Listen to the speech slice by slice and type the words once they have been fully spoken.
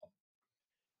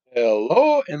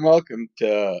Hello and welcome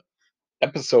to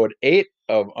episode 8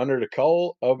 of Under the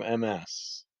Cull of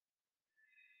MS.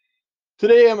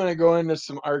 Today I'm going to go into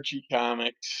some Archie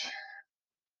comics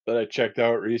that I checked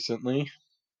out recently.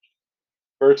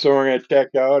 First one we're going to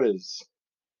check out is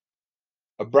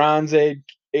a Bronze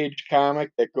Age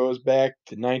comic that goes back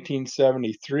to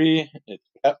 1973. It's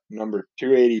Pep number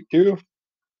 282.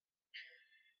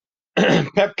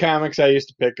 Pep comics I used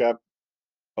to pick up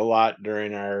a lot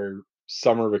during our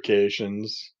summer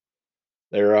vacations.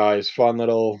 They were always fun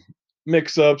little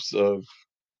mix-ups of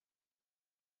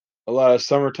a lot of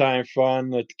summertime fun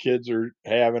that the kids are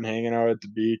having, hanging out at the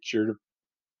beach or the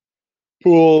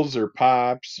pools or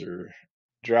pops or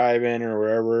drive-in or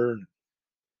wherever.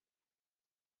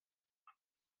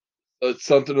 So it's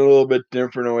something a little bit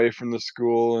different away from the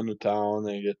school and the town.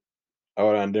 They get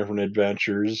out on different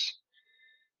adventures.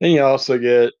 Then you also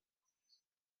get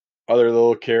other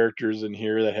little characters in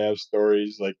here that have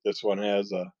stories. Like this one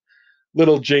has a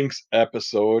Little Jinx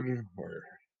episode where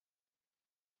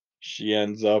she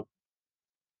ends up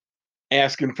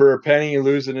asking for a penny,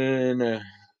 losing it in a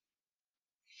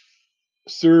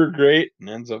sewer grate, and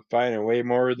ends up finding way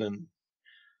more than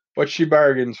what she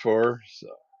bargains for. So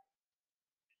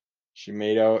she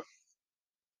made a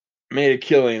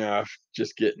killing off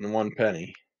just getting one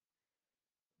penny.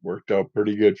 Worked out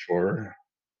pretty good for her.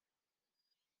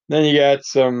 Then you got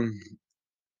some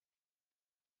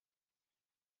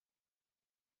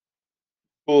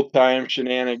full time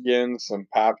shenanigans, some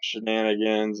pop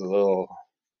shenanigans, a little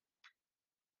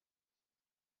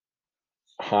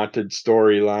haunted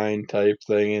storyline type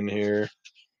thing in here.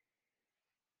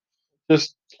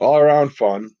 Just all around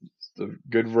fun. It's a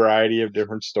good variety of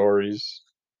different stories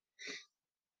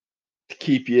to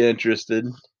keep you interested.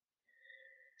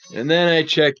 And then I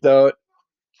checked out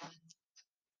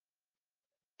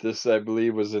this, I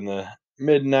believe, was in the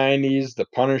mid 90s, The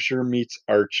Punisher Meets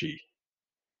Archie.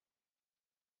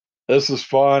 This is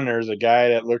fun. There's a guy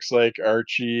that looks like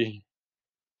Archie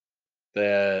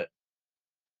that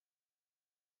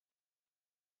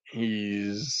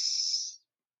he's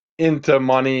into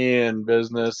money and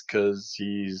business because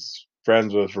he's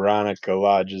friends with Veronica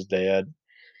Lodge's dad.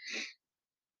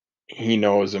 He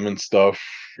knows him and stuff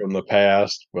from the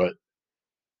past, but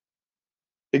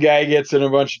the guy gets in a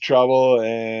bunch of trouble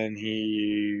and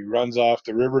he runs off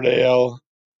to Riverdale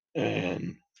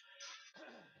and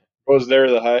goes there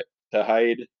to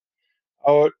hide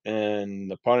out,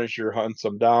 and the Punisher hunts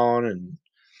him down, and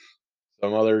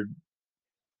some other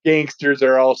gangsters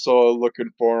are also looking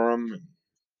for him. And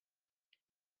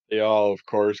they all, of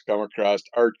course, come across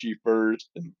Archie first,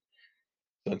 and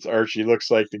since Archie looks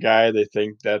like the guy, they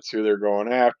think that's who they're going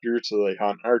after, so they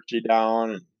hunt Archie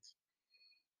down,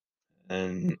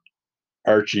 and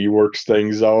Archie works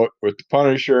things out with the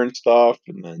Punisher and stuff,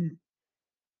 and then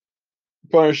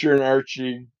Punisher and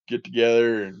Archie get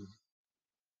together and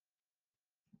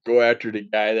go after the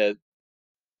guy that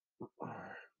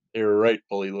they were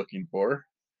rightfully looking for.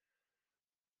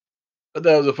 But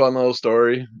that was a fun little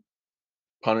story.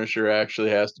 Punisher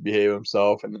actually has to behave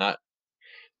himself and not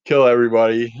kill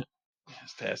everybody.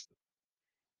 Just has to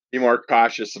be more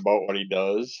cautious about what he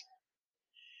does.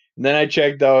 And then I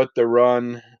checked out the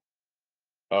run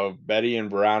of Betty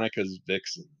and Veronica's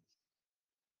Vixen.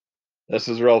 This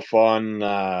is real fun.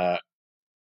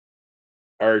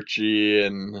 Archie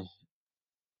and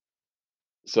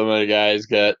some of the guys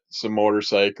got some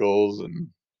motorcycles and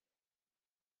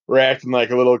were acting like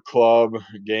a little club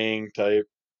gang type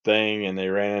thing, and they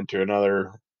ran into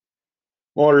another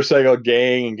motorcycle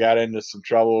gang and got into some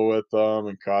trouble with them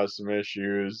and caused some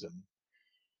issues.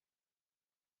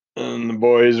 And the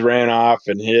boys ran off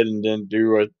and hid and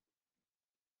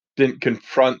didn't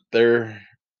confront their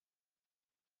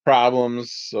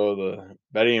problems. So the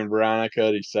Betty and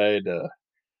Veronica decided to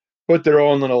put their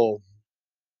own little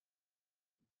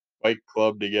bike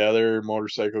club together,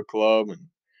 motorcycle club, and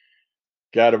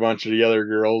got a bunch of the other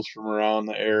girls from around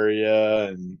the area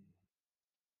and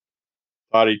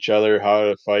taught each other how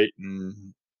to fight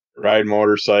and ride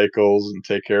motorcycles and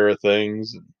take care of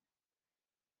things. And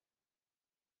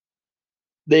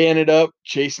they ended up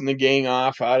chasing the gang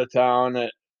off out of town.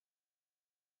 That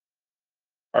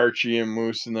Archie and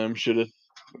Moose and them should have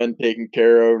been taken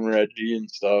care of, and Reggie and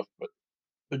stuff, but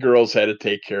the girls had to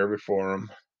take care of it for them.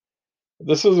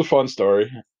 This is a fun story.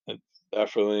 It's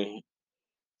definitely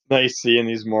nice seeing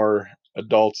these more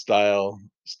adult style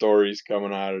stories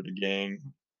coming out of the gang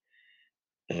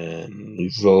and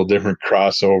these little different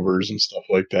crossovers and stuff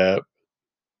like that.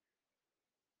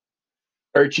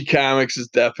 Archie Comics has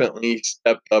definitely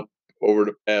stepped up over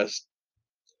the past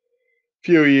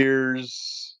few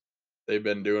years. they've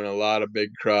been doing a lot of big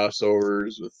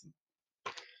crossovers with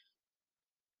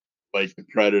like the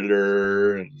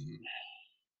Predator and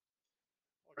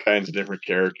all kinds of different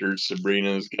characters.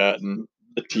 Sabrina's gotten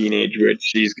a teenage witch.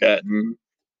 She's gotten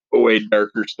a way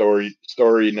darker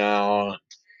story now.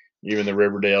 Even the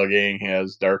Riverdale gang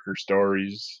has darker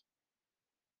stories.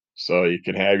 So you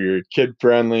can have your kid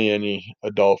friendly and your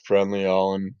adult friendly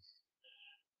all in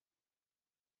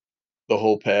the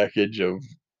whole package of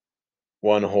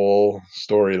one whole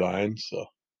storyline. So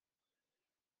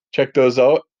check those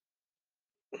out.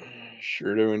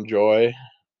 Sure to enjoy.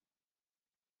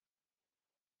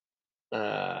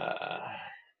 Uh,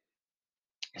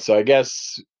 so I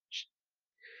guess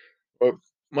what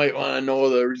might want to know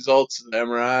the results of the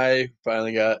MRI.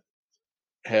 Finally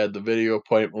had the video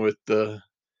appointment with the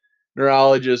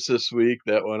neurologist this week.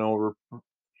 That went over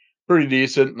pretty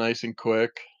decent, nice and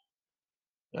quick.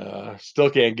 Still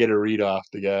can't get a read off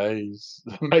the guy. He's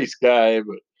a nice guy,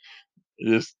 but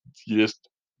you just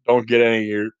don't get any of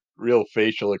your real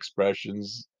facial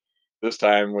expressions. This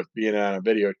time with being on a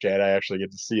video chat, I actually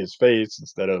get to see his face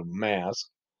instead of a mask.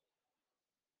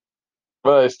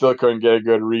 But I still couldn't get a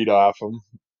good read off him.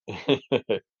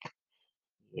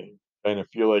 You kind of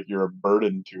feel like you're a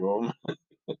burden to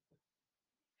him.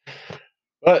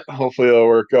 But hopefully it'll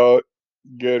work out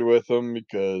good with him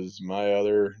because my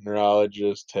other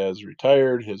neurologist has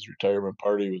retired. His retirement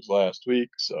party was last week,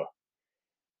 so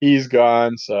he's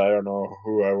gone. So I don't know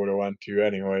who I would have went to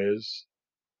anyways.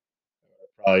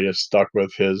 Probably just stuck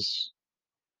with his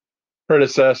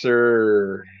predecessor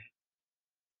or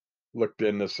looked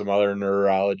into some other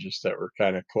neurologists that were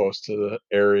kind of close to the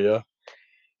area,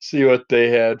 see what they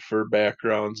had for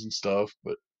backgrounds and stuff.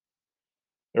 But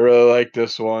I really like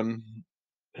this one.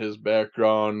 His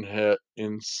background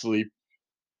in sleep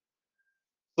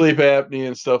apnea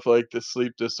and stuff like the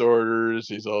sleep disorders.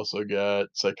 He's also got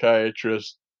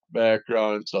psychiatrist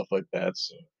background and stuff like that.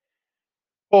 So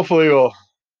hopefully we'll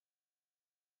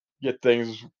get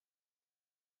things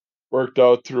worked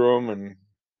out through him and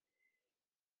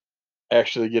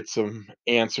actually get some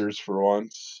answers for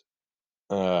once.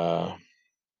 Uh,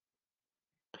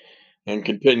 and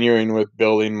continuing with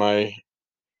building my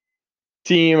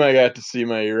team, I got to see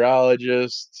my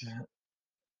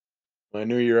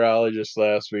new urologist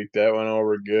last week. That went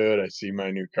over good. I see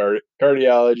my new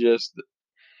cardiologist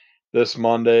this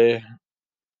Monday.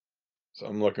 So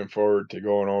I'm looking forward to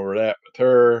going over that with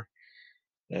her.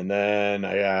 And then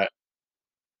I got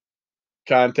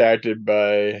contacted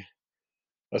by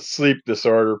a sleep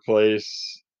disorder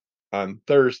place on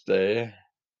Thursday.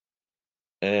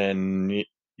 And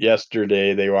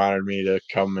yesterday they wanted me to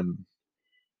come and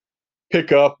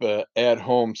pick up a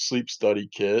at-home sleep study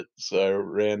kit. So I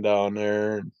ran down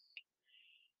there and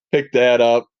picked that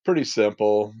up. Pretty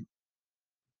simple,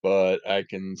 but I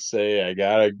can say I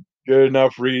got a good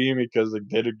enough reading because it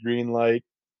did a green light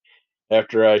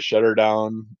after I shut her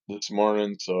down this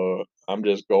morning. So I'm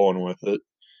just going with it.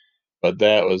 But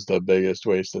that was the biggest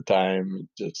waste of time.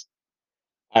 Just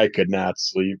I could not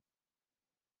sleep.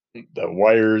 The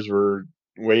wires were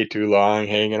way too long,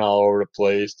 hanging all over the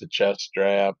place. The chest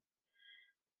strap.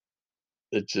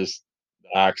 It's just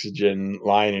oxygen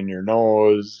line in your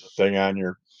nose, the thing on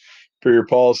your for your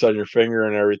pulse on your finger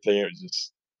and everything. It was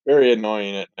just very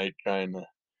annoying at night trying to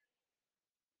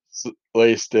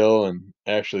lay still and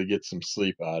actually get some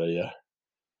sleep out of you.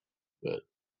 But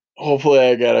hopefully,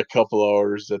 I got a couple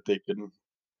hours that they can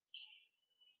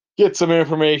get some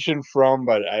information from.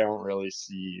 But I don't really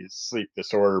see sleep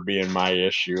disorder being my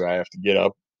issue. I have to get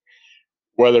up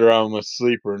whether I'm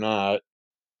asleep or not.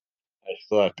 I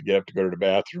still have to get up to go to the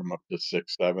bathroom up to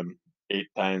 6, 7, 8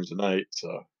 times a night.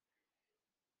 So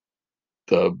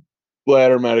the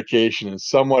bladder medication is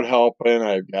somewhat helping.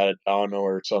 I've got it down to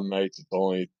where some nights it's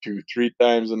only 2, 3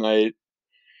 times a night.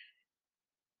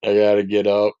 I gotta get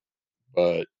up,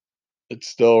 but it's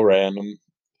still random.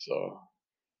 So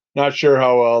not sure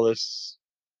how well this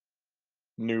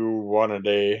new one a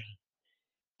day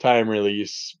time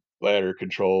release bladder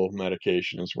control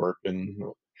medication is working.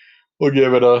 We'll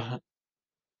give it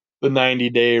the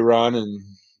 90-day run and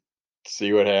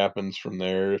see what happens from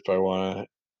there if I want to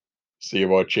see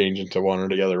about changing to one of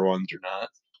the other ones or not.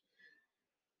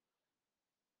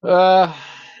 Uh,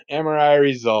 MRI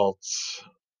results.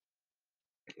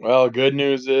 Well, good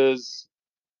news is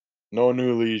no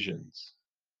new lesions.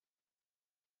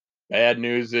 Bad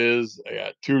news is I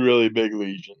got two really big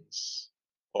lesions.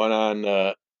 One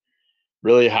on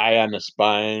really high on the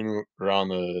spine around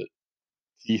the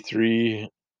T3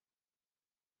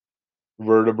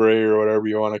 vertebrae or whatever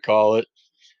you want to call it.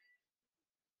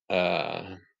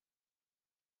 Uh,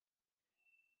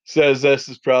 says this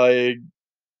is probably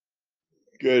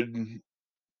good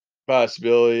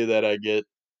possibility that I get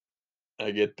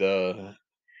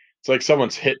it's like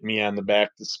someone's hit me on the back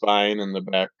of the spine and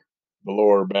the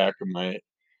lower back of my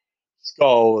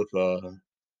skull with a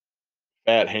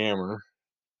fat hammer.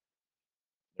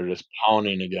 They're just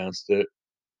pounding against it,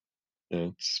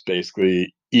 and it's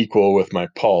basically equal with my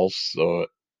pulse, so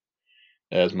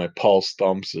as my pulse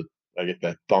thumps, I get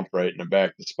that thump right in the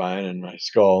back of the spine and my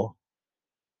skull.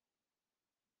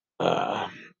 Uh,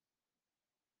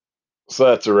 so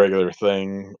that's a regular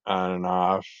thing on and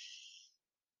off,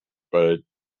 but it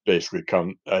basically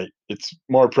it's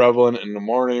more prevalent in the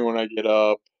morning when I get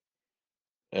up,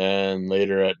 and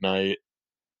later at night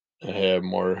I have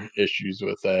more issues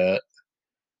with that.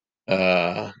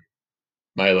 Uh,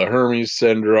 Myelin-Hermes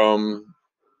syndrome,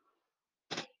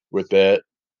 with that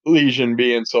lesion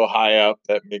being so high up,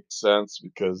 that makes sense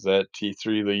because that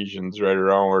T3 lesion's right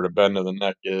around where the bend of the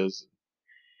neck is.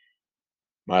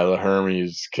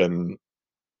 Myelin-Hermes can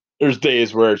there's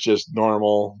days where it's just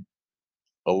normal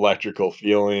electrical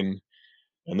feeling,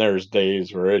 and there's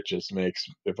days where it just makes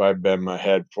if I bend my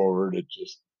head forward, it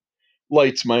just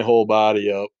lights my whole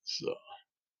body up. So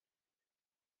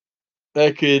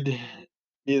that could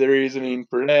be the reasoning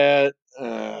for that.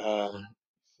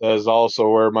 That's also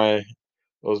where my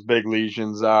those big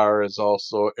lesions are is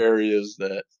also areas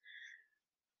that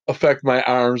affect my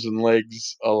arms and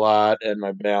legs a lot and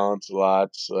my balance a lot,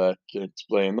 so that can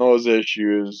explain those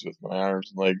issues with my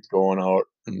arms and legs going out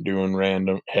and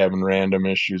doing having random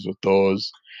issues with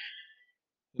those.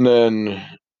 And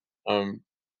then, um,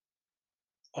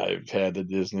 I've had the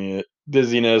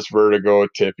dizziness, vertigo,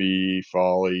 tippy,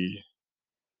 folly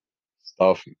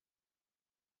stuff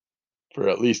for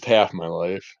at least half my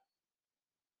life.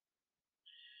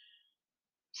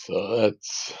 So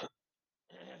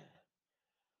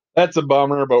that's a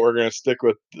bummer, but we're gonna stick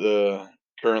with the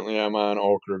currently I'm on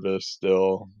Ocrevus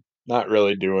still. Not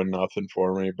really doing nothing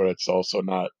for me, but it's also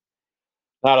not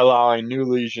allowing new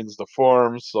lesions to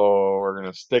form, so we're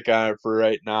gonna stick on it for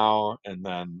right now, and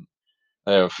then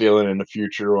I have a feeling in the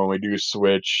future when we do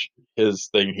switch, his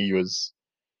thing he was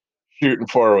shooting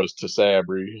for was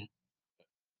Tysabri,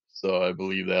 so I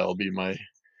believe that'll be my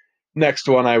next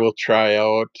one I will try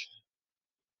out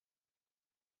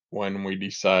when we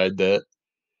decide that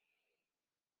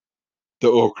the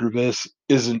Ocrevus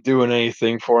isn't doing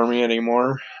anything for me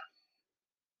anymore.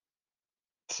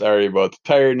 Sorry about the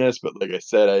tiredness, but like I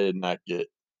said, I did not get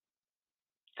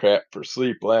crap for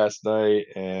sleep last night,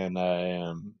 and I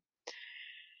am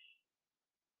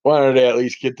wanted to at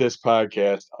least get this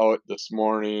podcast out this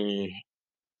morning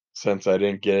since I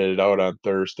didn't get it out on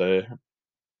Thursday.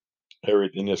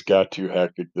 Everything just got too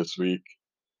hectic this week.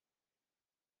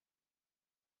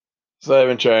 So I've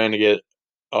been trying to get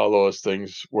all those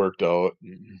things worked out.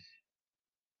 And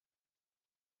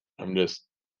I'm just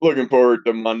looking forward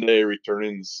to Monday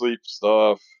returning to sleep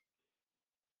stuff,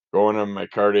 going to my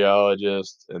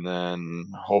cardiologist, and then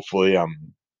hopefully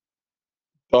I'm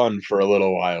done for a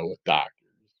little while with doctors.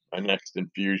 My next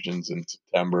infusion's in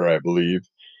September, I believe.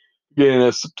 Beginning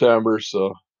of September,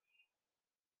 so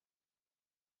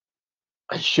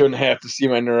I shouldn't have to see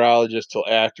my neurologist till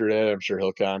after that. I'm sure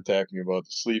he'll contact me about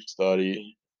the sleep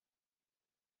study.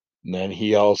 And then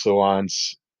he also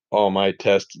wants all my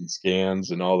tests and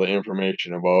scans and all the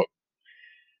information about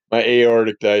my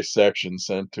aortic dissection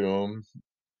sent to him.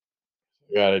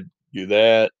 I gotta do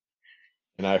that.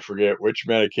 And I forget which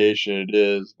medication it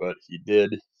is, but he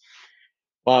did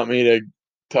want me to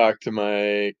talk to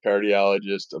my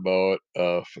cardiologist about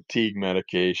a fatigue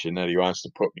medication that he wants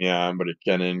to put me on, but it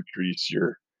can increase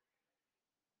your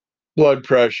blood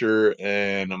pressure,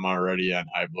 and I'm already on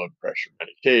high blood pressure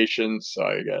medication, so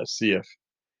I gotta see if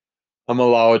I'm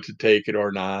allowed to take it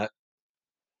or not.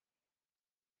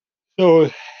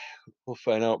 So we'll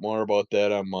find out more about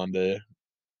that on Monday.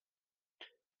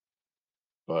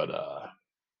 But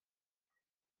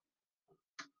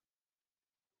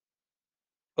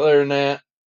other than that,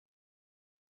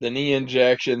 the knee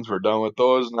injections, we're done with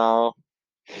those now.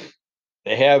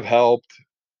 They have helped,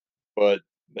 but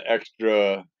the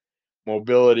extra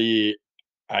mobility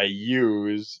I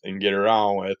use and get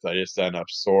around with, I just end up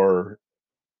sore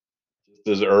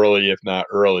just as early, if not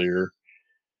earlier,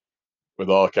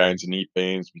 with all kinds of knee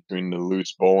pains between the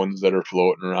loose bones that are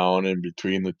floating around in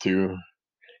between the two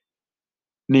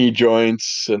knee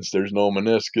joints since there's no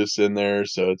meniscus in there,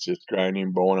 so it's just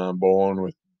grinding bone on bone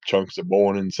with chunks of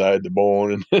bone inside the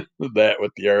bone, and that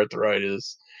with the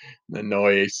arthritis, and then no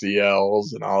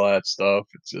ACLs and all that stuff.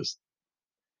 It's just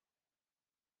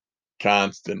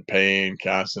constant pain,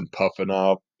 constant puffing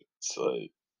up. It's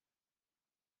like,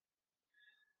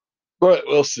 but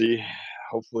we'll see.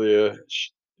 Hopefully,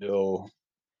 it'll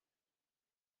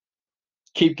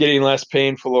keep getting less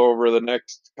painful over the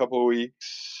next couple of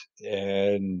weeks.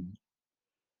 And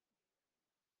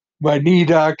my knee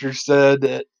doctor said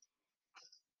that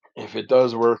if it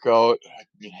does work out, I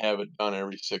can have it done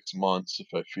every 6 months if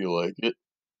I feel like it.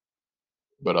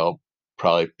 But I'll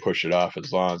probably push it off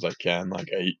as long as I can, like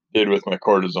I did with my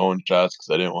cortisone shots, because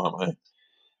I didn't want my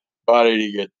body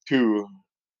to get too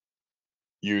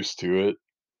used to it.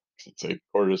 'Cause it's like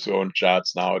cortisone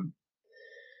shots now,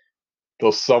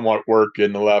 they'll somewhat work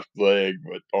in the left leg,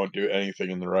 but don't do anything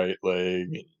in the right leg.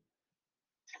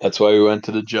 That's why we went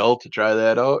to the gel to try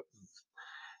that out.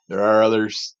 There are other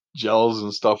gels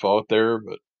and stuff out there,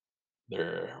 but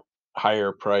they're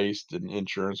higher priced and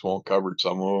insurance won't cover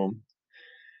some of them.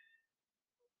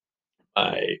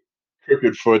 My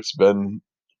crooked foot's been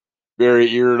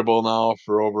very irritable now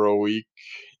for over a week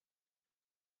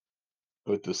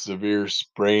with the severe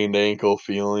sprained ankle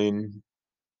feeling.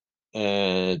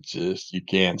 And it just, you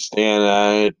can't stand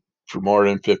on it for more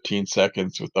than 15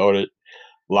 seconds without it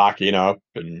locking up.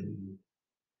 And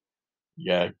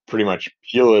yeah, pretty much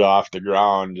peel it off the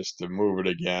ground just to move it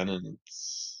again. And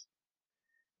it's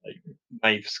like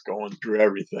knives going through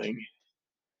everything.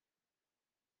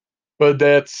 But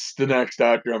that's the next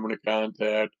doctor I'm going to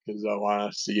contact because I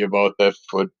want to see about that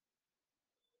foot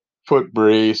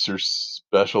brace or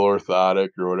special orthotic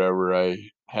or whatever I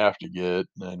have to get.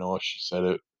 And I know she said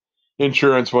it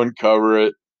insurance wouldn't cover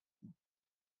it,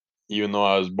 even though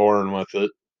I was born with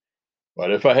it.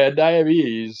 But if I had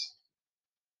diabetes,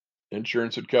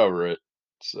 insurance would cover it.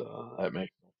 So that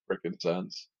makes no freaking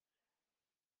sense.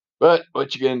 But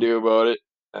what you gonna do about it?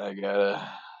 I gotta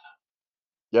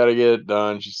get it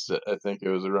done. She said I think it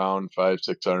was around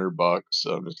 500-600 bucks.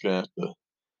 So I'm just gonna have to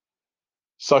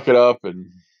suck it up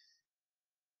and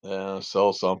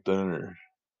sell something or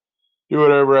do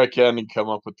whatever I can to come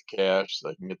up with the cash so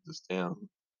I can get this damn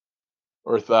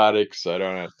orthotics. So I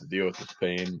don't have to deal with this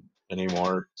pain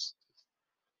anymore. It's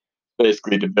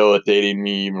basically debilitating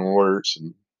me even worse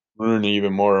and ruining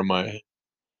even more of my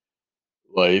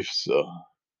life. So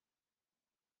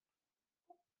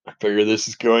I figure this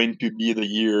is going to be the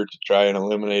year to try and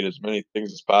eliminate as many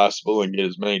things as possible and get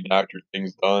as many doctor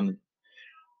things done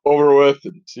over with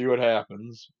and see what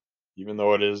happens. Even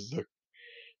though it is the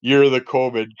year of the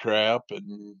COVID crap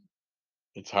and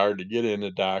it's hard to get into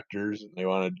doctors and they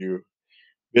want to do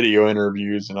video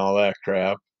interviews and all that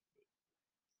crap.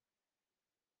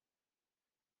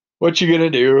 What you gonna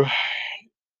do?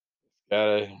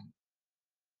 Gotta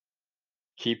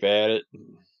keep at it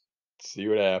and see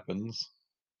what happens.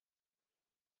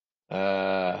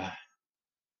 Uh,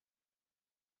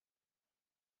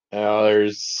 Now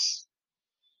there's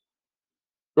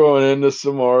going into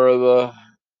some more of the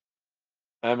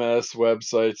MS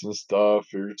websites and stuff.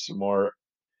 There's some more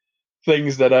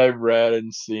things that I've read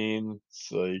and seen.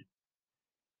 It's like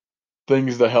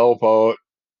things to help out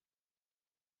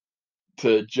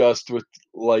to adjust with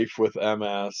life with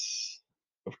MS.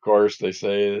 Of course, they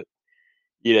say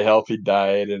eat a healthy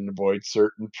diet and avoid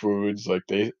certain foods. Like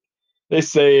they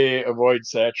say avoid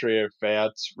saturated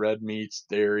fats, red meats,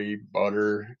 dairy,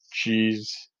 butter,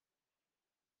 cheese.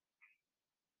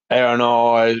 I don't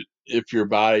know if your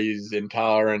body's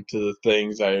intolerant to the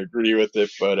things. I agree with it,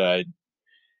 but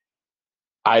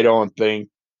I don't think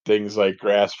things like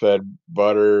grass-fed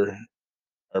butter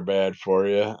are bad for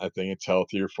you. I think it's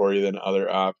healthier for you than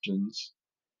other options.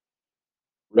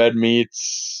 Red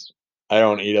meats, I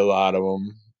don't eat a lot of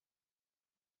them,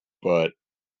 but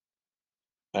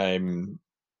I'm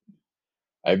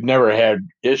I've never had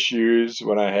issues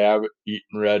when I have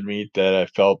eaten red meat that I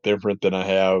felt different than I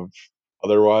have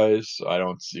otherwise. So I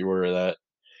don't see where that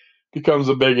becomes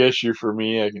a big issue for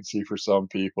me. I can see for some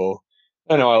people.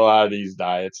 I know a lot of these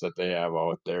diets that they have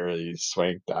out there, these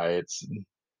swank diets and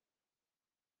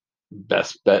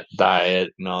best bet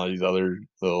diet and all these other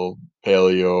little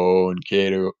paleo and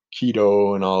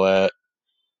keto and all that.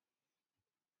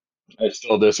 I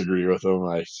still disagree with them.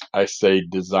 I say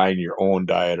design your own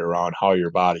diet around how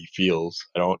your body feels.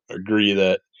 I don't agree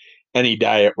that any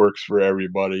diet works for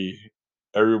everybody.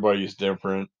 Everybody's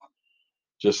different.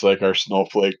 Just like our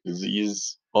snowflake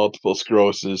disease, multiple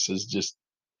sclerosis is just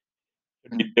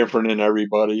be different in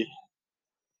everybody.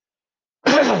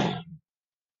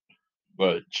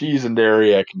 But cheese and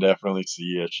dairy, I can definitely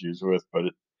see issues with.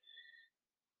 But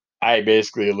I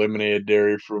basically eliminated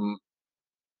dairy from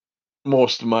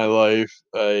most of my life.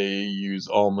 I use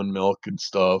almond milk and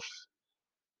stuff,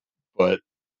 but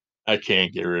I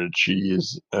can't get rid of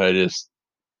cheese.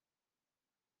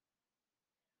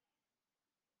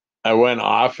 I went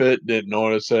off it, didn't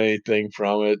notice anything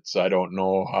from it, so I don't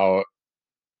know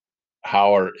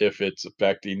how or if it's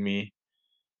affecting me,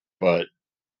 but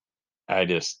I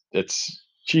just it's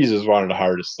cheese is one of the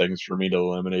hardest things for me to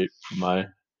eliminate from my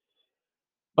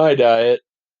diet,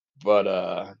 but,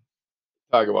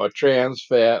 talk about trans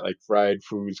fat, like fried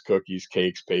foods, cookies,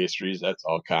 cakes, pastries, that's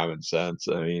all common sense.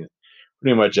 I mean,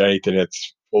 pretty much anything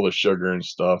that's full of sugar and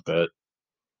stuff that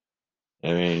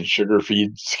I mean, sugar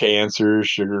feeds cancer,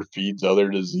 sugar feeds other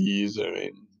disease. I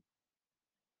mean,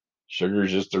 sugar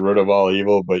is just the root of all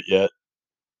evil, but yet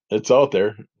it's out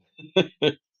there.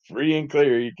 Free and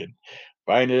clear. You can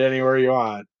find it anywhere you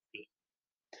want.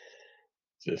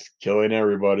 Just killing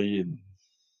everybody, and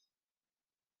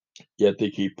yet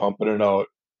they keep pumping it out.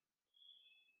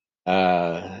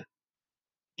 Uh,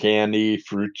 Candy,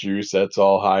 fruit juice, that's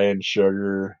all high in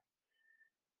sugar.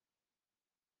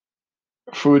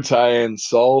 Foods high in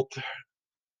salt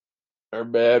are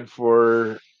bad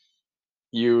for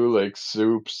you, like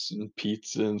soups and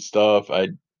pizza and stuff. I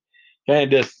kind of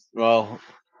just, well,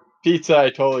 pizza I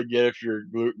totally get if you're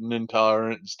gluten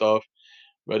intolerant and stuff,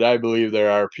 but I believe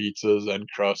there are pizzas and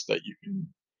crust that you can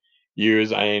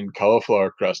use. I mean,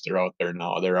 cauliflower crust are out there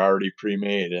now. They're already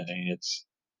pre-made. I mean, it's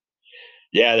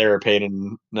yeah, they're a pain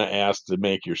in the ass to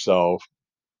make yourself,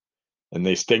 and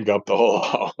they stink up the whole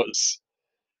house.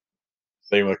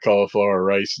 Same with cauliflower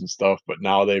rice and stuff, but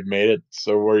now they've made it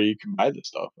so where you can buy the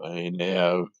stuff. I mean, they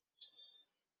have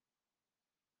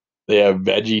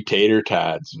veggie tater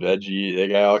tots, veggie. They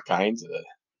got all kinds of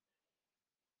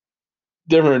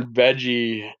different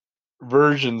veggie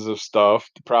versions of stuff.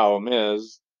 The problem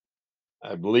is,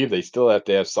 I believe they still have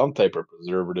to have some type of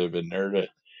preservative in there to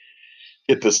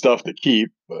get the stuff to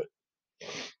keep. But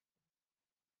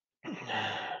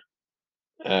I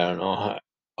don't know.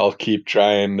 I'll keep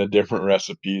trying the different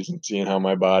recipes and seeing how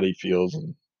my body feels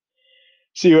and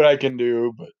see what I can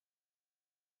do. But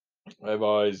I've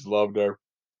always loved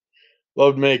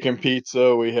making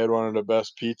pizza. We had one of the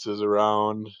best pizzas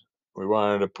around. We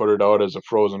wanted to put it out as a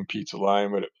frozen pizza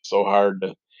line, but it was so hard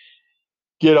to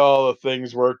get all the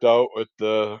things worked out with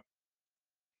the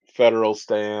federal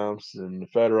stamps and the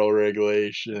federal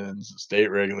regulations. The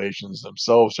state regulations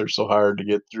themselves are so hard to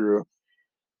get through.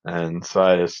 And so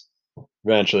I just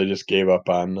eventually just gave up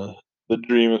on the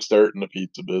dream of starting the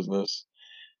pizza business.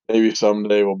 Maybe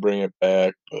someday we'll bring it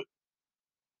back, but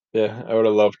yeah, I would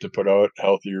have loved to put out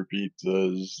healthier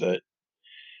pizzas that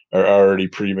are already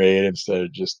pre-made instead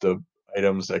of just the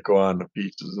items that go on the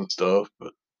pizzas and stuff.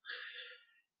 But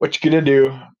what you gonna do?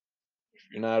 If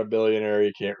you're not a billionaire,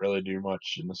 you can't really do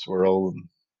much in this world. And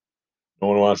no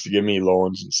one wants to give me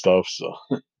loans and stuff, so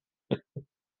I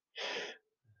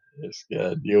just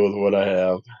gotta deal with what I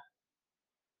have.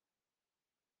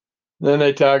 Then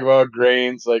they talk about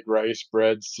grains like rice,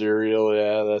 bread, cereal.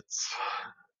 Yeah, that's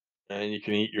and you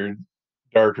can eat your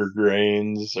darker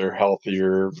grains or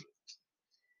healthier.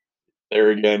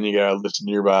 There again, you gotta listen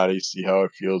to your body, see how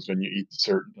it feels when you eat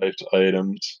certain types of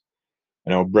items.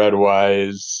 You know, bread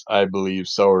wise, I believe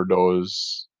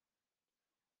sourdough's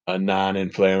a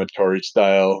non-inflammatory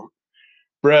style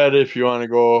bread. If you want to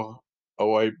go a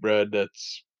white bread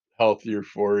that's healthier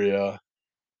for you,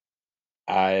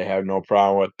 I have no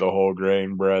problem with the whole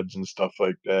grain breads and stuff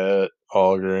like that.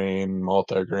 All grain,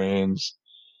 multi-grains.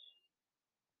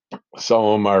 Some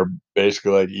of them are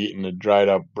basically like eating a dried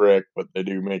up brick, but they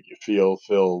do make you feel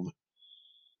filled.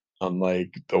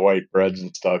 Unlike the white breads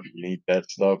and stuff, you can eat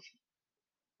that stuff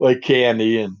like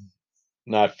candy and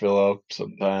not fill up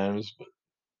sometimes. But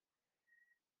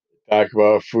talk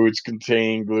about foods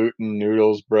containing gluten,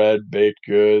 noodles, bread, baked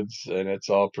goods, and it's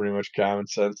all pretty much common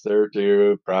sense there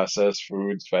too. Processed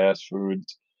foods, fast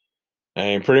foods.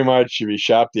 And pretty much if you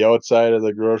shop the outside of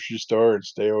the grocery store and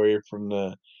stay away from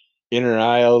the inner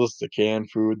aisles, the canned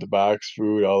food, the box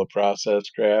food, all the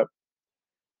processed crap,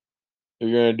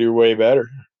 you're gonna do way better.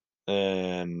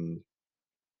 And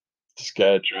just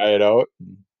gotta try it out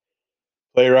and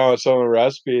play around with some of the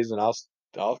recipes, and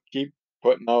I'll keep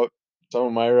putting out some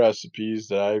of my recipes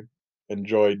that I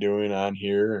enjoy doing on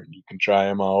here, and you can try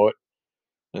them out.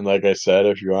 And like I said,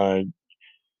 if you want to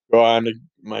go on to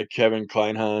my Kevin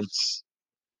Kleinhans,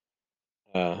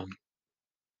 uh,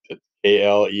 it's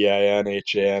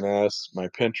KLEINHANS, my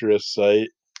Pinterest site.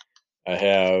 I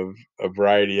have a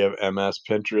variety of MS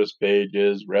Pinterest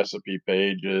pages, recipe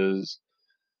pages,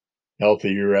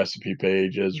 healthy recipe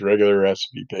pages, regular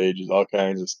recipe pages, all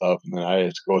kinds of stuff. And then I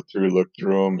just go through, look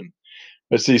through them, and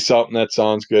if I see something that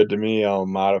sounds good to me, I'll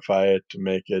modify it to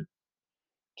make it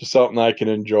just something I can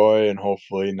enjoy and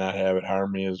hopefully not have it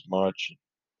harm me as much.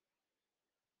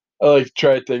 I like to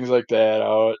try things like that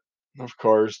out. Of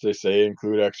course, they say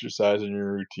include exercise in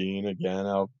your routine. Again,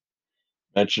 I'll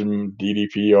mention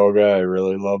DDP yoga. I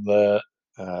really love that.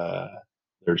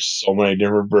 There's so many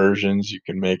different versions. You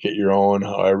can make it your own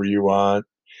however you want.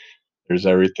 There's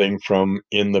everything from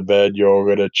in the bed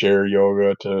yoga to chair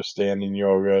yoga to standing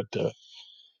yoga to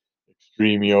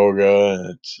extreme yoga, and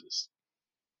it's just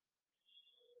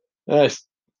I s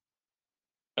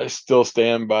I still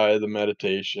stand by the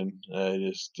meditation.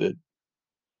 It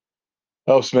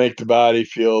helps make the body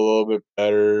feel a little bit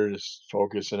better, just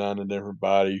focusing on the different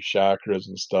body chakras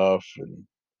and stuff, and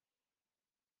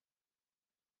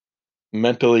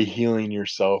mentally healing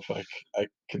yourself, I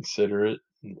consider it.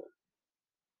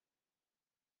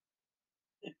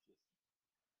 It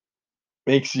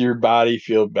makes your body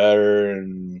feel better,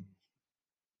 and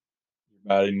your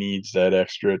body needs that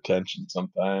extra attention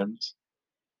sometimes.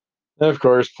 And of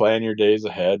course, plan your days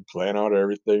ahead, plan out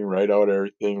everything, write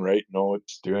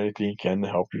notes, do anything you can to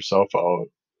help yourself out.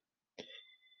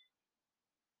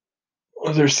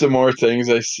 Well, there's some more things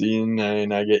I've seen,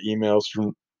 and I get emails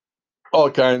from all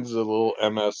kinds of little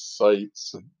MS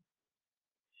sites, and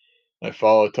I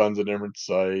follow tons of different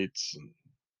sites and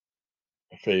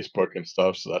Facebook and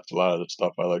stuff, so that's a lot of the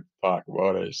stuff I like to talk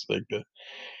about. I just like to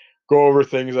go over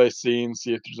things I see and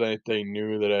see if there's anything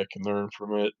new that I can learn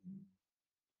from it.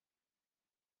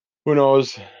 Who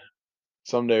knows?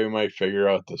 Someday we might figure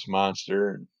out this monster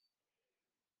and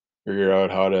figure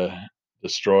out how to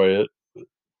destroy it.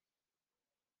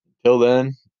 Till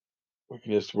then, we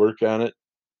can just work on it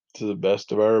to the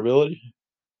best of our ability.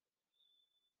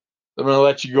 I'm gonna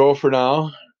let you go for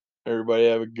now. Everybody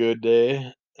have a good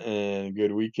day and a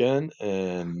good weekend,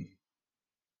 and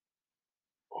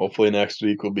hopefully next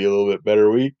week will be a little bit better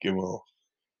week, and we'll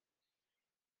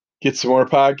get some more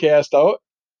podcasts out.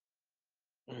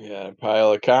 We got a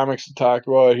pile of comics to talk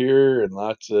about here and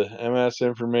lots of MS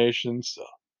information. So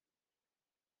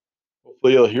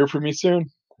hopefully you'll hear from me soon.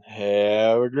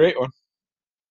 Have a great one.